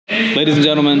Ladies and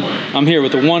gentlemen, I'm here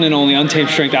with the one and only Untamed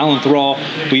Strength, Alan Thrall.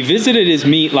 We visited his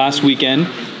meet last weekend,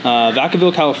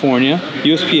 Vacaville, California,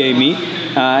 USPA meet.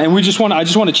 And I just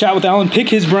want to chat with Alan, pick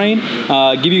his brain,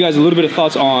 give you guys a little bit of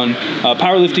thoughts on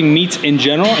powerlifting meets in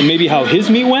general and maybe how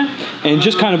his meet went, and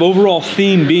just kind of overall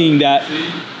theme being that,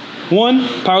 one,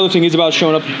 powerlifting is about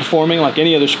showing up and performing like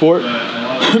any other sport.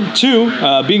 Two,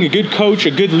 being a good coach,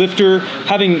 a good lifter,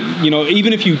 having,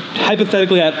 even if you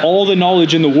hypothetically had all the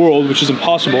knowledge in the world, which is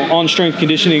impossible, on strength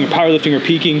conditioning, powerlifting, or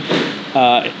peaking,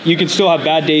 you can still have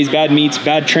bad days, bad meets,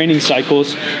 bad training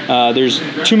cycles. There's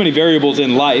too many variables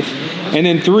in life. And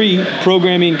then three,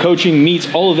 programming, coaching,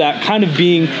 meets, all of that kind of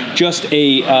being just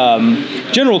a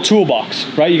general toolbox,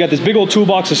 right? You got this big old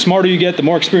toolbox. The smarter you get, the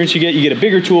more experience you get a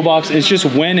bigger toolbox. It's just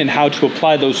when and how to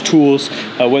apply those tools,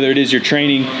 whether it is your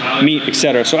training, meet,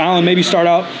 etc. So Alan, maybe start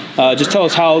out, just tell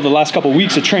us how the last couple of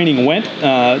weeks of training went,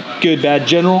 good, bad,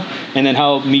 general, and then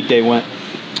how meet day went.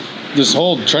 This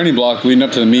whole training block leading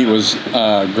up to the meet was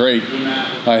great.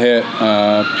 I hit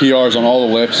PRs on all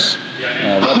the lifts,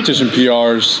 repetition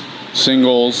PRs,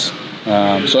 singles,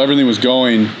 so everything was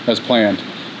going as planned.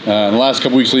 The last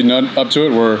couple weeks leading up to it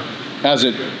were as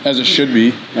it should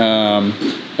be,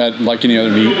 at like any other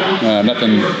meet,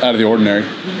 nothing out of the ordinary.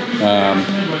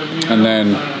 And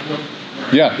then,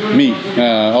 meet.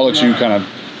 I'll let you kind of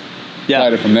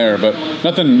guide it from there, but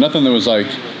nothing that was like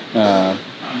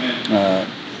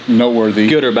noteworthy.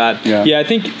 Good or bad. Yeah, I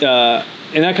think,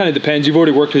 and that kind of depends. You've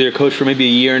already worked with your coach for maybe a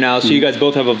year now, so you guys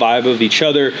both have a vibe of each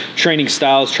other, training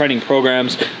styles, training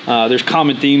programs. There's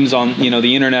common themes on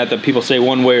the internet that people say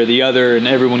one way or the other, and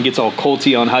everyone gets all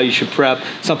culty on how you should prep.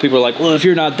 Some people are like, well, if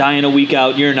you're not dying a week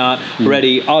out, you're not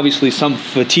ready. Obviously, some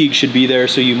fatigue should be there,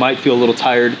 so you might feel a little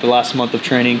tired the last month of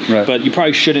training, but you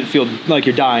probably shouldn't feel like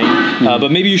you're dying.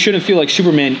 But maybe you shouldn't feel like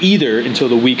Superman either until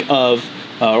the week of,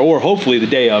 or hopefully the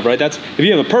day of, right? That's if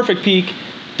you have a perfect peak.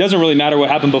 Doesn't really matter what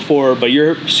happened before, but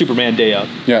you're Superman day of.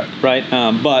 Yeah. Right?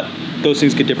 But those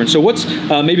things get different. So what's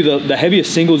maybe the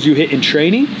heaviest singles you hit in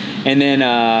training, and then,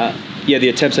 the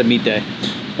attempts at meet day?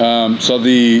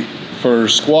 For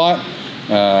squat,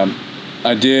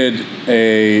 I did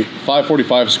a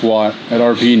 545 squat at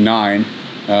RP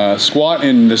 9. Squat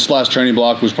in this last training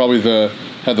block was probably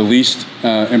had the least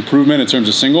improvement in terms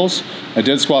of singles. I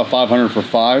did squat 500 for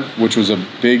 5, which was a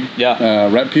big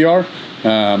rep PR.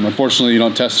 Unfortunately, you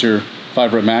don't test your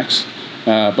 5 rep max.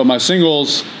 But my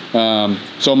singles,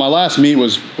 so my last meet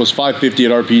was 550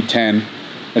 at RP 10.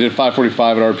 I did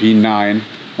 545 at RP 9.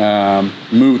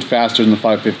 Moved faster than the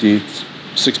 550. It's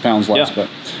 6 pounds less.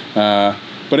 But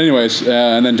anyways,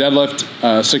 and then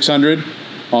deadlift 600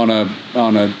 on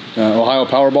a Ohio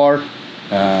power bar,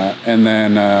 and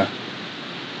then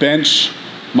bench.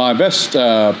 My best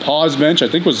pause bench I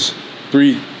think was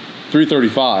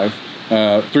 335.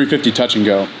 350 touch and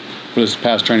go for this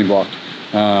past training block.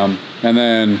 And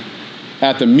then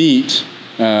at the meet,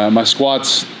 my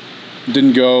squats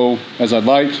didn't go as I'd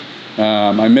like.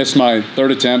 I missed my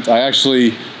third attempt. I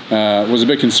actually was a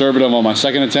bit conservative on my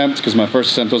second attempt because my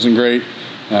first attempt wasn't great.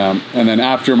 And then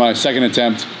after my second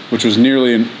attempt, which was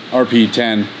nearly an RP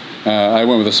 10, I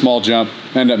went with a small jump,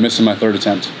 ended up missing my third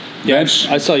attempt. Bench.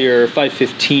 I saw your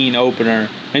 515 opener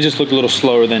and it just looked a little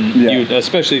slower than you,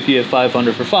 especially if you have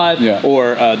 500 for 5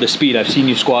 or the speed. I've seen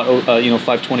you squat,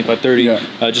 520,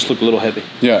 530, just looked a little heavy.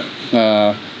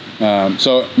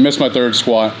 So missed my third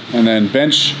squat, and then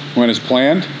bench went as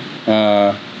planned,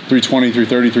 320,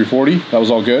 330, 340. That was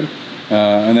all good.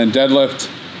 And then deadlift,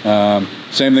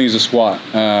 same thing as a squat.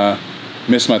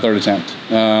 Missed my third attempt.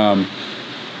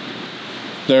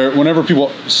 Whenever people,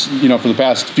 for the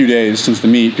past few days since the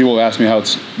meet, people have asked me how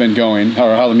it's been going,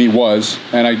 or how the meet was,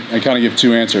 and I kind of give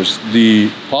two answers. The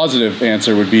positive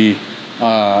answer would be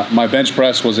my bench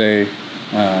press was a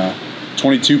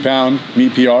 22-pound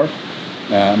meet PR.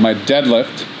 My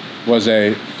deadlift was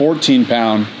a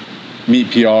 14-pound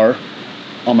meet PR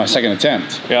on my second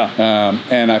attempt.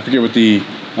 And I forget what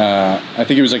I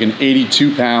think it was like an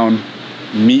 82-pound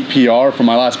meet PR for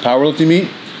my last powerlifting meet.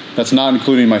 That's not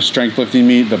including my strength lifting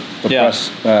meet, the press.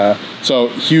 So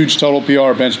huge total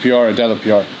PR, bench PR, and deadlift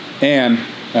PR. And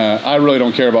I really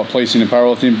don't care about placing in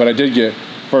powerlifting, but I did get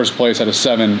first place out of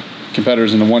 7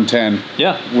 competitors in the 110.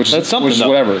 Which is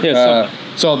whatever.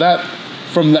 So that,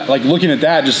 from that, like looking at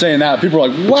that, just saying that, people are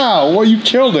like, wow, well, you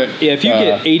killed it. If you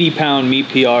get 80-pound meet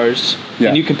PRs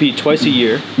and you compete twice a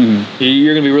year,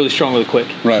 you're going to be really strong with a quick.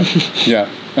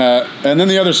 And then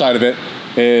the other side of it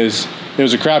is, it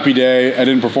was a crappy day. I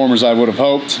didn't perform as I would have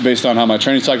hoped based on how my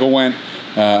training cycle went.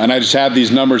 And I just had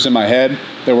these numbers in my head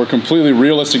that were completely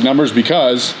realistic numbers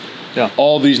because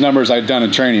all these numbers I'd done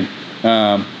in training.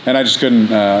 And I just couldn't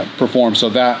perform. So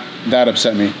that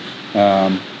upset me.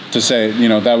 to say,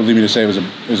 that would lead me to say it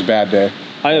was a bad day.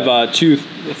 I have two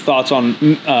thoughts on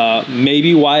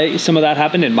maybe why some of that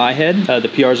happened in my head. The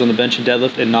PRs on the bench and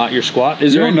deadlift and not your squat. You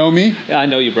don't know me? I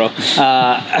know you, bro.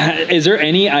 Is there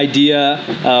any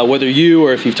idea, whether you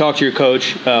or if you've talked to your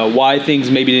coach, why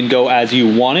things maybe didn't go as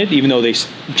you wanted, even though they,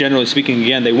 generally speaking,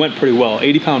 again, they went pretty well.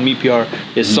 80-pound meat PR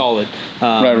is solid.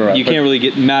 Right. You can't really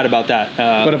get mad about that.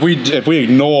 But if we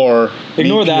ignore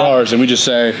meat that, PRs and we just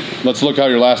say, let's look how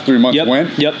your last 3 months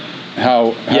went. Yep.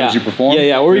 How did you perform?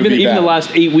 Yeah, or even the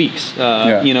last 8 weeks,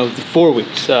 4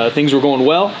 weeks. Things were going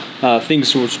well.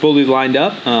 Things were supposedly lined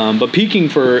up. But peaking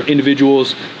for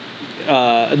individuals,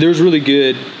 there's really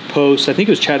good posts. I think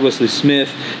it was Chad Wesley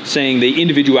Smith saying the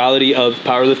individuality of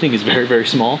powerlifting is very, very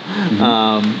small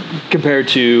compared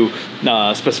to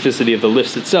specificity of the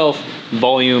lifts itself,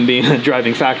 volume being a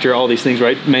driving factor, all these things,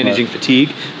 right? Managing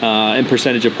fatigue and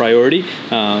percentage of priority.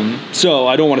 So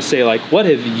I don't want to say like, what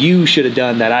have you should have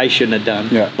done that I shouldn't have done?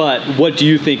 Yeah. But what do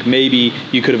you think maybe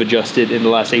you could have adjusted in the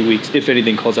last 8 weeks, if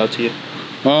anything calls out to you?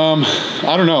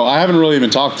 I don't know. I haven't really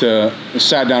even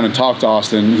sat down and talked to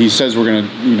Austin. He says we're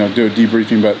gonna, do a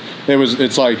debriefing, but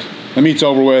it's like the meet's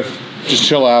over with. Just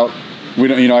chill out. We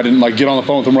don't, I didn't like get on the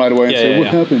phone with him right away and say what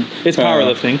happened. It's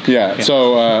powerlifting.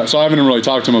 So I haven't really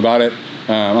talked to him about it.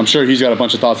 I'm sure he's got a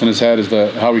bunch of thoughts in his head as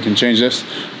to how we can change this.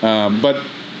 But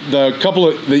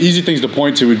the easy things to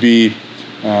point to would be,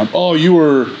 you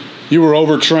were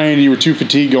overtrained. You were too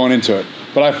fatigued going into it.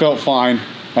 But I felt fine.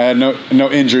 I had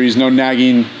no injuries, no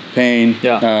nagging pain.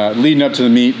 Leading up to the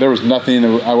meet, there was nothing.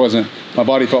 My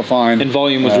body felt fine. And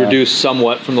volume was reduced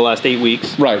somewhat from the last 8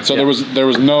 weeks. Right. So there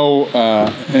was no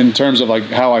in terms of like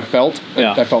how I felt.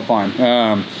 I felt fine.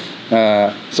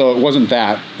 So it wasn't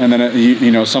that. And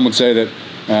then some would say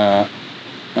that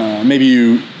maybe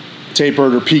you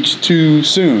tapered or peaked too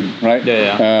soon, right?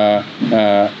 And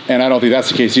I don't think that's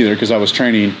the case either because I was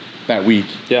training that week.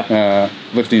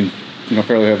 Lifting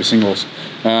fairly heavy singles.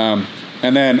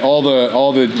 And then all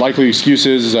the likely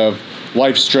excuses of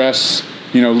life stress,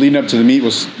 leading up to the meet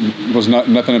was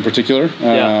nothing in particular.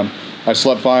 I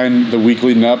slept fine the week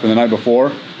leading up and the night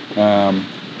before.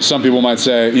 Some people might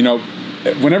say,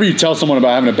 whenever you tell someone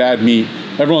about having a bad meet,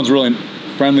 everyone's really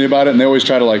friendly about it and they always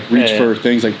try to like reach for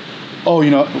things like,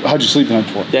 how'd you sleep the night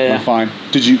before? I'm fine.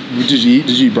 Did you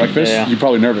eat breakfast? You're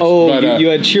probably nervous. You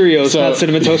had Cheerios, not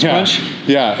Cinnamon Toast Crunch?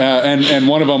 And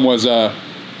one of them was,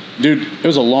 dude, it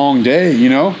was a long day,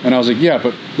 And I was like,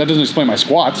 but that doesn't explain my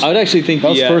squats. I would actually think that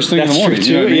was first thing in the morning.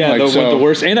 True too. The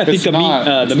worst. And I think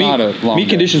the meet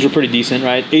conditions were pretty decent,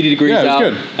 right? 80 degrees out.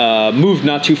 Good. Moved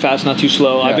not too fast, not too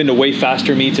slow. I've been to way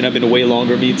faster meets and I've been to way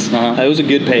longer meets. It was a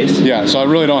good pace. So I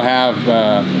really don't have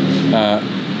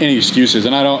any excuses,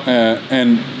 and I don't.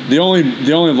 And the only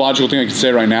logical thing I can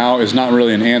say right now is not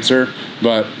really an answer,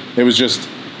 but it was just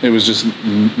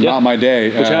not my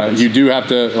day. Which happens. You do have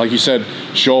to, like you said,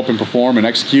 show up and perform and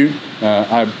execute.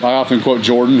 I often quote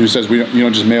Jordan, who says you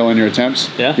don't just mail in your attempts.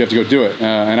 You have to go do it.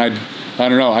 And I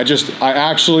don't know. I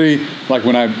actually, like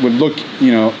when I would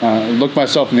look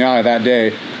myself in the eye that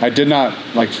day, I did not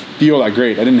like feel that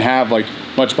great. I didn't have like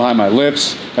much behind my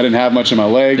lifts. I didn't have much in my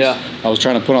legs. I was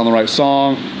trying to put on the right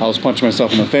song. I was punching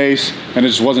myself in the face, and it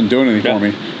just wasn't doing anything for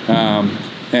me.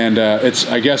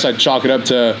 I guess I'd chalk it up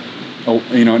to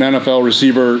an NFL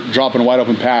receiver dropping a wide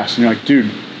open pass, and you're like,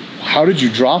 dude, how did you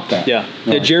drop that?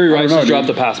 Jerry Rice has dropped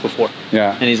the pass before.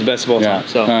 And he's the best of all time.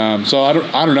 So I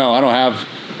don't know. I don't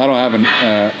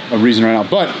have a reason right now,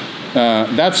 but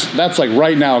that's like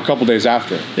right now, a couple days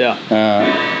after.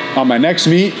 On my next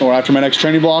meet or after my next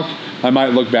training block, I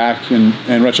might look back and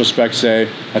in retrospect say,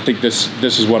 I think this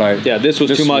is what I... this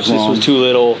was too much, this was too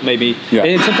little, maybe.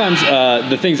 And sometimes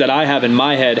the things that I have in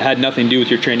my head had nothing to do with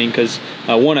your training because,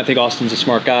 one, I think Austin's a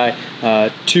smart guy.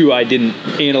 Two, I didn't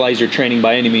analyze your training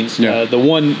by any means. The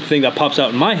one thing that pops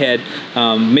out in my head,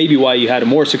 maybe why you had a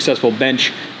more successful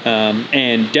bench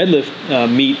and deadlift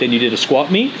meet than you did a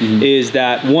squat meet, is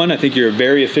that, one, I think you're a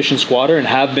very efficient squatter and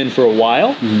have been for a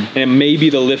while, and it may be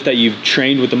the lift that you've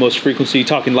trained with the most frequency,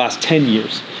 talking last 10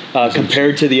 years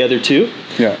compared to the other two,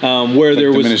 where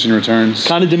there was diminishing returns,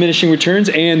 kind of diminishing returns,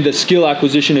 and the skill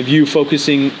acquisition of you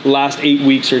focusing last 8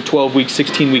 weeks or 12 weeks,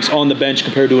 16 weeks on the bench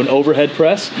compared to an overhead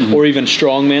press or even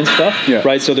strongman stuff,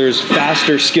 right? So there's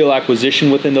faster skill acquisition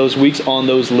within those weeks on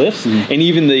those lifts, and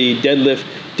even the deadlift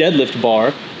deadlift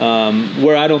bar,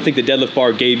 where I don't think the deadlift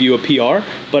bar gave you a PR,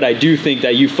 but I do think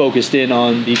that you focused in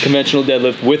on the conventional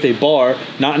deadlift with a bar,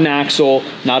 not an axle,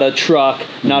 not a truck,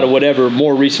 not a whatever,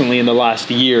 more recently in the last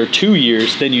year, 2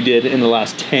 years than you did in the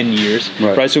last 10 years,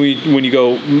 right? So when you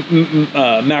go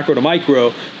macro to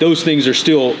micro, those things are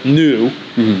still new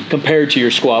compared to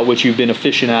your squat, which you've been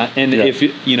efficient at. And if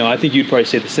I think you'd probably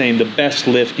say the same, the best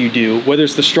lift you do, whether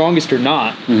it's the strongest or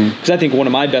not, because I think one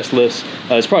of my best lifts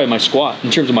is probably my squat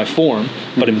in terms of my form,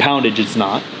 but in poundage it's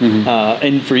not.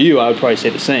 And for you, I would probably say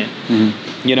the same.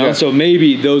 So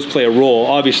maybe those play a role.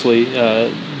 Obviously,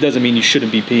 doesn't mean you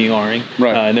shouldn't be PRing,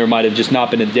 right? And there might have just not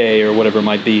been a day or whatever it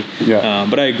might be.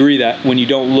 But I agree that when you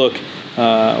don't look,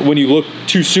 when you look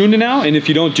too soon to now, and if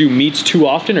you don't do meets too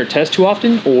often or test too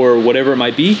often or whatever it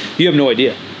might be, you have no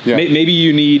idea. Maybe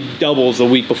you need doubles the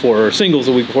week before or singles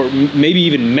the week before. Maybe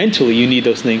even mentally you need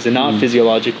those things and not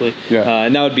physiologically.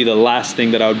 And that would be the last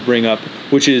thing that I would bring up,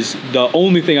 which is the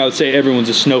only thing I would say everyone's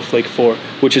a snowflake for,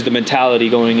 which is the mentality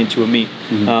going into a meet.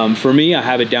 For me, I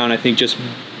have it down, I think, just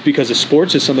because of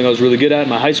sports is something I was really good at.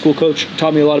 My high school coach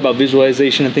taught me a lot about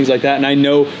visualization and things like that, and I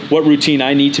know what routine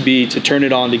I need to be to turn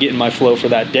it on to get in my flow for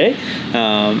that day.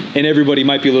 And everybody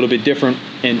might be a little bit different,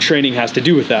 and training has to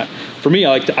do with that. For me,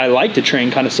 I like to train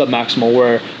kind of sub-maximal,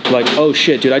 where like, oh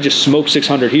shit, dude, I just smoked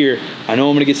 600 here. I know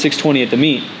I'm gonna get 620 at the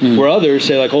meet. Where others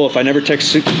say like, oh, if I never touch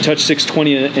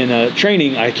 620 in a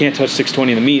training, I can't touch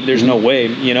 620 in the meet. There's no way,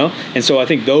 And so I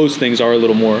think those things are a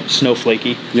little more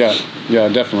snowflakey. Yeah,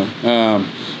 definitely.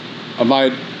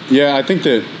 I think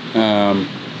that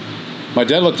my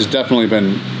deadlift has definitely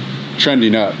been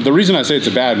trending up. The reason I say it's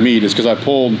a bad meet is because I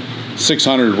pulled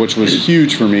 600, which was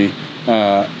huge for me,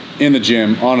 in the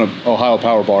gym on an Ohio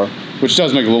power bar, which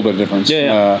does make a little bit of difference.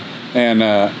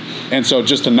 And so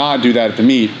just to not do that at the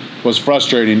meet was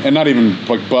frustrating, and not even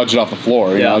like budge it off the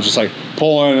floor. You know, I was just like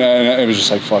pulling, and it was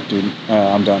just like, fuck, dude,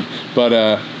 I'm done.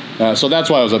 But so that's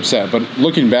why I was upset. But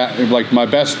looking back, like my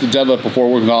best deadlift before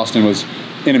working with Austin was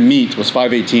in a meet was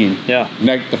 518.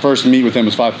 The first meet with him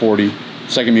was 540.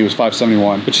 Second meet was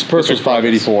 571, which is perfect. This was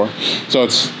 584. So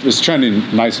it's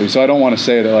trending nicely. So I don't want to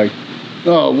say that like,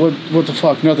 oh, what the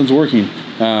fuck, nothing's working.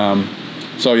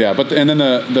 But and then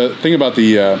the thing about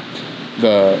the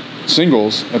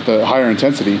singles at the higher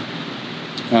intensity,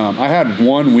 I had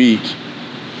 1 week.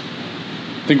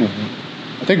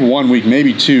 I think 1 week,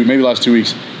 maybe two, maybe the last 2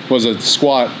 weeks was a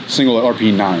squat single at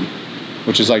RPE 9,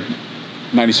 which is like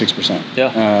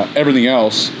 96%. Everything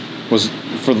else was,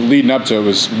 for the leading up to it,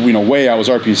 was way out was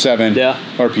RPE 7,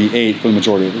 RPE 8 for the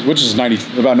majority of it, which is about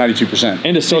 92%.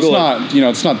 And so it's not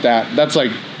it's not that. That's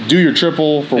like do your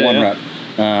triple for one rep.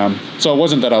 So it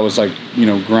wasn't that I was like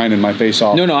grinding my face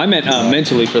off. No, I meant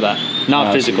mentally for that,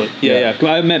 not physically.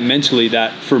 I meant mentally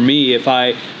that for me, if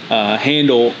I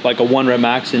handle like a 1 rep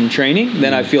max in training,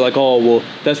 then I feel like, oh, well,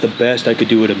 that's the best I could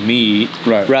do at a meet.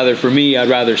 Rather, for me, I'd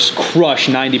rather crush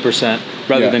 90%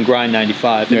 rather than grind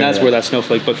 95. And that's where that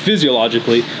snowflake. But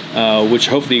physiologically, which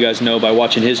hopefully you guys know by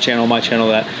watching his channel, my channel,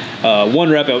 that 1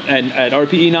 rep at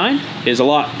RPE 9 is a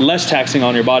lot less taxing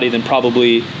on your body than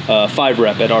probably 5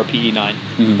 rep at RPE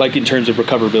 9, like in terms of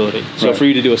recoverability. So for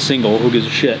you to do a single, who gives a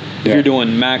shit? If you're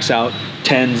doing max out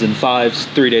 10s and 5s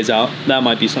 3 days out, that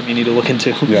might be something you need to look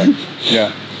into.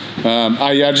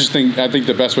 I think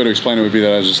the best way to explain it would be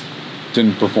that I just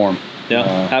didn't perform.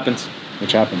 Happens.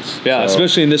 Which happens. So.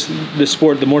 Especially in this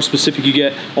sport, the more specific you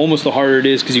get, almost the harder it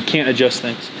is because you can't adjust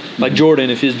things. Like Jordan,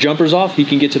 if his jumper's off, he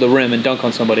can get to the rim and dunk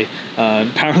on somebody.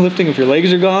 Powerlifting, if your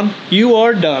legs are gone, you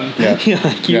are done.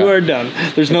 You are done.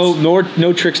 There's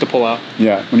no tricks to pull out.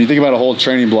 When you think about a whole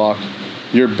training block,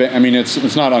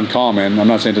 it's not uncommon. I'm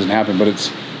not saying it doesn't happen,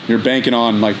 but you're banking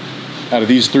on, like, out of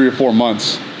these 3 or 4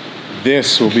 months,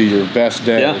 this will be your best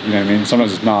day. You know what I mean?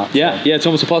 Sometimes it's not. It's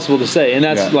almost impossible to say. And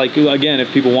that's like, again,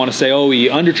 if people want to say, oh, he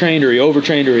undertrained or he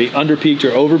overtrained or he underpeaked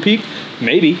or overpeaked,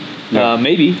 maybe.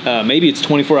 Maybe it's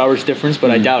 24 hours difference,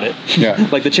 but I doubt it.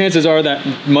 Like the chances are that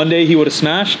Monday he would have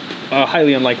smashed,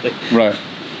 highly unlikely.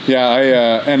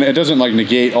 And it doesn't like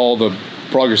negate all the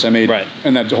progress I made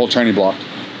in that whole training block.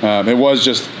 It was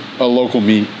just a local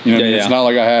meet. You know what I mean? It's not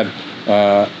like I had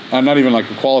I'm not even like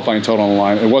a qualifying total on the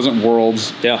line. It wasn't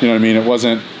worlds. You know what I mean? It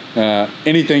wasn't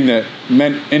anything that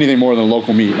meant anything more than a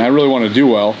local meet. And I really want to do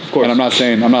well. Of course. And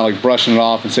I'm not like brushing it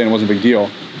off and saying it wasn't a big deal.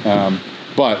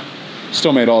 But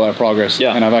still made all that progress.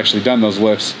 And I've actually done those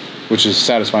lifts which is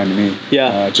satisfying to me.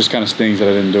 Yeah. Just kind of things that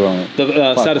I didn't do on it.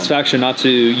 The satisfaction, not to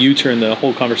U-turn the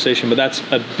whole conversation, but that's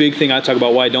a big thing I talk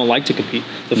about why I don't like to compete.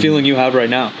 The feeling you have right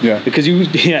now. Yeah. Because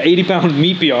 80-pound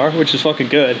meat PR, which is fucking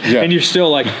good, and you're still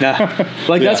like, nah.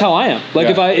 Like that's how I am. Like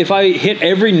if I hit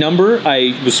every number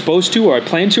I was supposed to, or I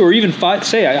planned to, or even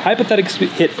say I hypothetically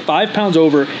hit 5 pounds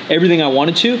over everything I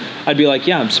wanted to, I'd be like,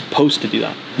 yeah, I'm supposed to do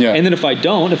that. Yeah. And then if I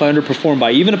underperform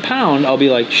by even a pound, I'll be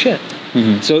like, shit.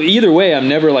 So either way, I'm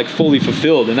never like fully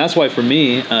fulfilled, and that's why for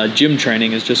me, gym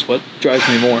training is just what drives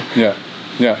me more. Yeah.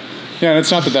 And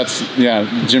it's not that's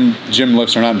gym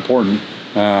lifts are not important,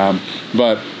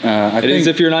 but I think it is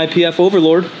if you're an IPF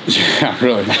overlord. Yeah,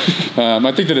 really.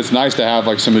 I think that it's nice to have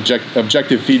like some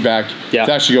objective feedback to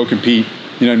actually go compete.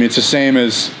 You know what I mean? It's the same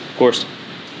as, of course,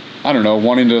 I don't know,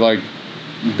 wanting to like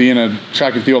being a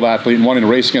track and field athlete and wanting to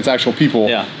race against actual people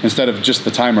instead of just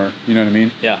the timer. You know what I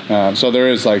mean? Yeah. So there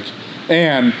is like.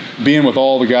 And being with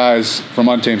all the guys from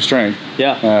Untamed Strength,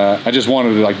 I just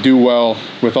wanted to like do well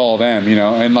with all of them, you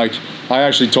know. And like I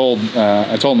actually told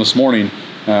them this morning,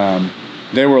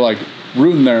 they were like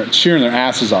cheering their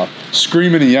asses off,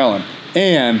 screaming and yelling.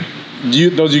 And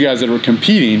those of you guys that were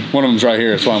competing, one of them's right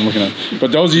here, that's why I'm looking at.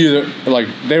 But those of you that like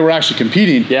they were actually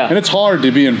competing, and it's hard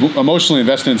to be emotionally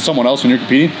invested in someone else when you're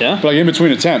competing. Yeah. But like in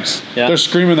between attempts, they're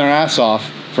screaming their ass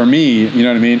off. For me, you know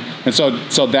what I mean? And so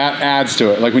that adds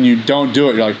to it. Like when you don't do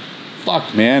it, you're like,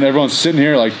 fuck, man, everyone's sitting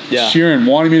here like cheering,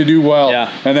 wanting me to do well.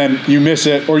 Yeah. And then you miss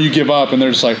it or you give up and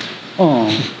they're just like, oh.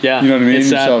 Yeah. You know what I mean? It's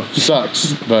sad. So it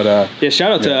sucks. But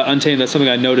shout out to Untamed. That's something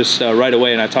I noticed right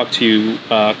away. And I talked to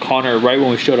Connor right when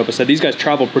we showed up. I said, these guys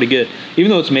travel pretty good.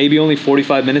 Even though it's maybe only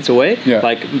 45 minutes away,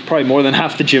 like probably more than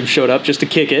half the gym showed up just to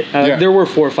kick it. There were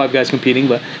 4 or 5 guys competing,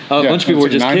 but a bunch of people were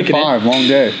just kicking 9 to 5, long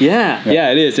day. Yeah,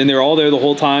 it is. And they're all there the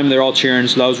whole time. They're all cheering.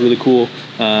 So that was really cool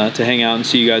to hang out and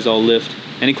see you guys all lift.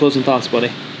 Any closing thoughts,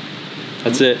 buddy?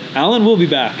 That's it. Alan will be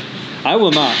back. I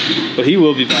will not, but he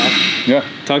will be back. Yeah.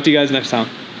 Talk to you guys next time.